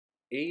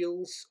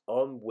Eels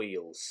on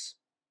Wheels.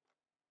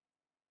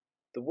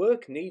 The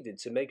work needed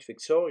to make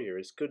Victoria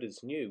as good as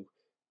new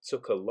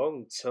took a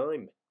long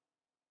time.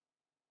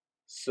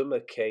 Summer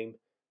came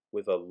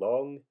with a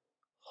long,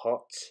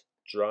 hot,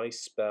 dry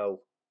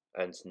spell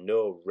and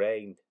no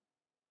rain.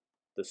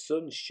 The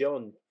sun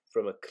shone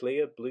from a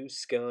clear blue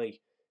sky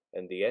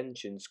and the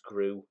engines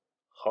grew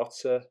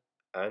hotter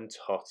and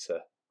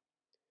hotter.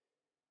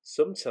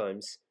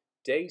 Sometimes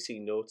Daisy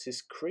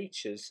noticed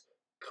creatures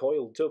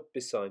coiled up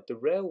beside the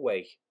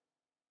railway,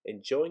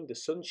 enjoying the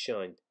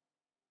sunshine.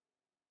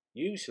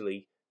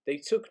 Usually they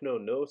took no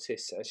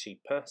notice as she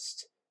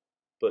passed,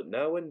 but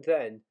now and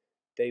then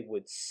they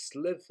would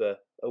slither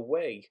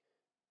away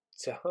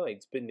to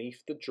hide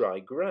beneath the dry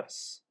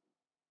grass.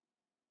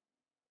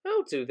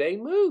 How do they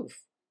move?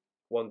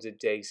 Wondered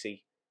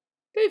Daisy.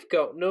 They've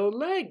got no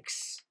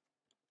legs.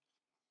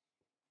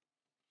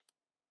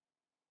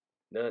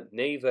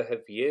 Neither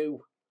have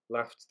you,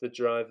 laughed the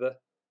driver,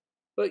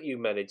 but you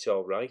manage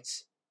all right.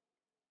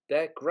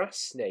 They're grass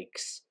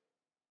snakes,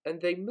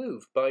 and they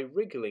move by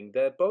wriggling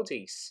their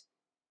bodies.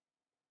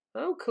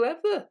 How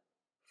clever,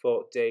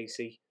 thought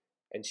Daisy,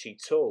 and she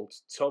told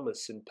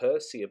Thomas and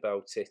Percy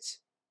about it.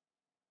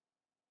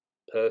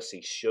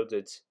 Percy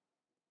shuddered.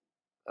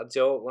 I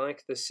don't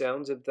like the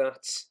sound of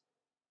that,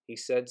 he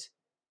said.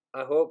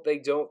 I hope they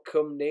don't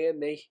come near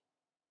me.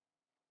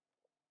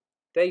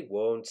 They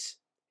won't,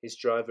 his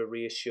driver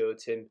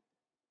reassured him.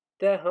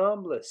 They're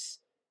harmless,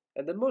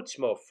 and they're much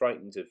more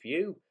frightened of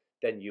you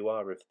than you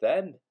are of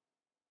them.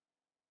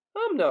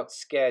 I'm not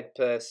scared,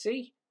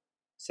 Percy,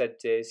 said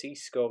Daisy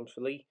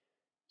scornfully.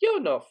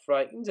 You're not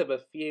frightened of a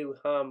few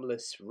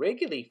harmless,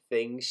 wriggly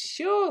things,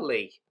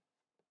 surely?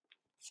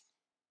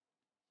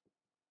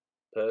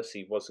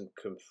 Percy wasn't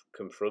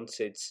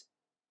confronted.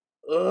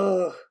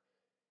 Ugh,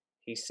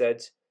 he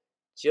said.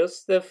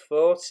 Just the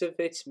thought of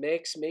it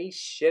makes me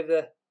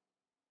shiver.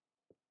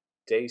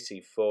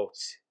 Daisy thought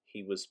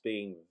he was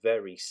being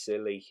very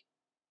silly.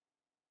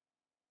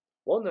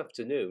 One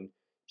afternoon,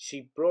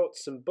 she brought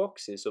some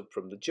boxes up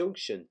from the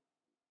junction.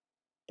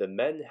 The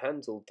men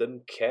handled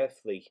them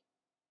carefully.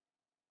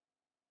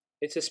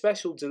 It's a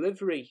special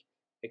delivery,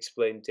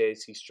 explained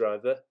Daisy's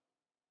driver.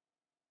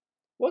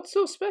 What's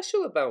so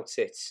special about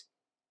it?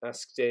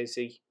 Asked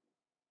Daisy.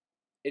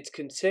 It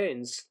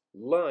contains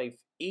live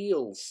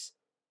eels,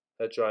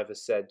 her driver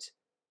said.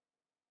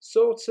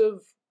 Sort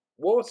of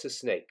water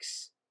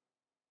snakes.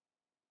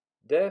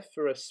 They're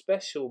for a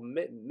special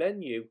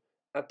menu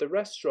at the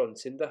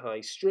restaurant in the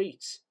high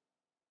street.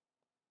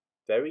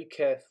 Very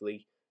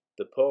carefully,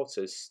 the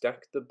porters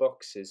stacked the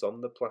boxes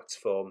on the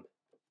platform.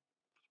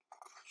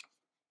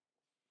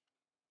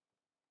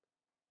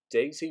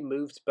 Daisy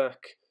moved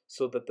back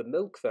so that the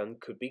milk van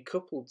could be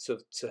coupled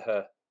to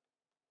her.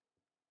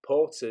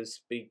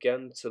 Porters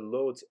began to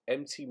load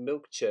empty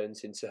milk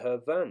churns into her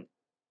van.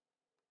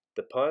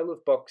 The pile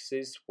of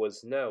boxes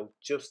was now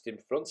just in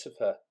front of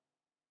her.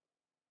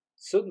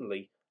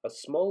 Suddenly, a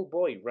small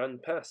boy ran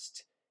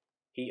past.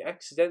 He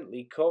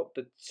accidentally caught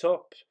the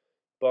top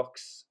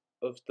box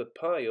of the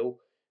pile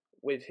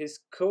with his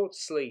coat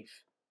sleeve.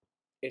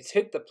 It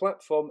hit the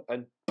platform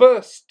and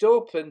burst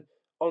open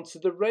onto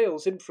the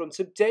rails in front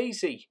of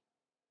Daisy.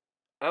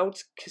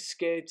 Out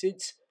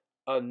cascaded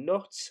a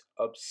knot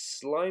of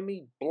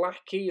slimy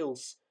black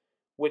eels,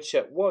 which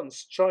at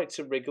once tried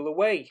to wriggle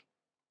away.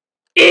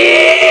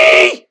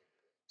 Eee!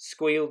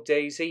 Squealed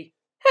Daisy.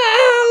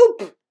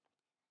 Help!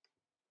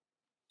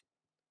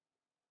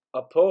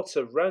 A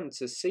porter ran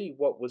to see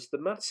what was the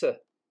matter.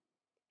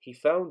 He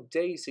found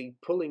Daisy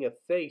pulling a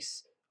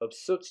face of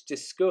such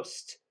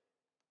disgust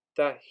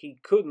that he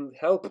couldn't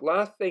help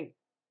laughing.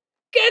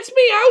 Get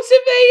me out of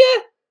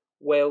here!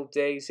 Wailed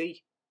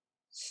Daisy.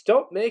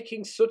 Stop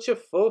making such a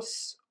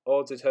fuss,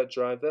 ordered her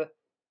driver.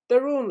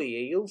 They're only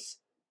eels.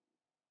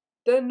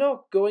 They're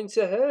not going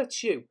to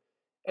hurt you,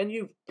 and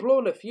you've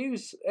blown a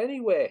fuse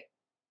anyway.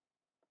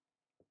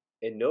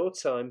 In no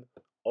time,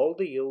 all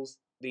the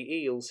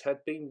eels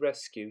had been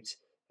rescued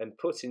and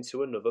put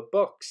into another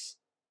box.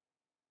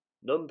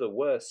 None the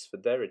worse for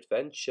their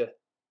adventure.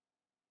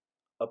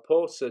 A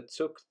porter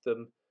took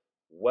them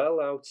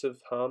well out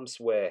of harm's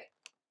way.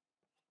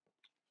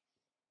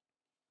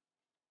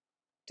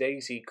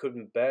 Daisy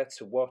couldn't bear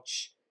to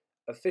watch.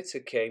 A fitter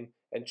came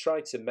and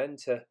tried to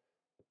mend her,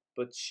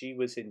 but she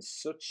was in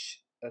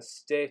such a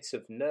state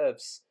of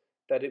nerves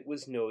that it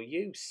was no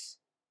use.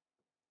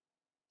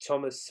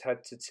 Thomas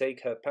had to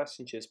take her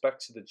passengers back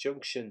to the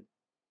junction.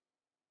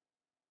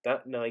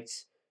 That night,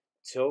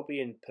 Toby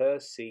and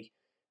Percy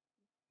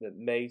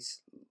made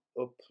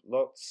up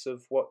lots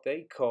of what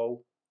they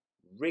call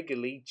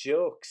wriggly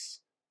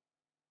jokes,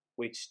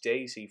 which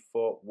Daisy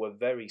thought were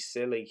very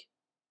silly.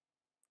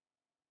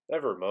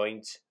 Never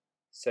mind,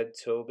 said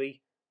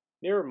Toby.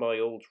 Near my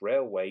old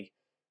railway,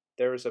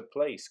 there is a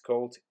place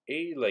called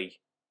Ely.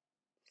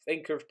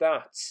 Think of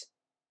that.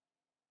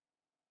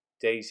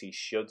 Daisy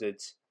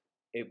shuddered.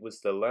 It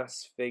was the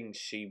last thing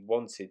she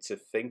wanted to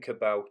think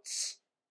about.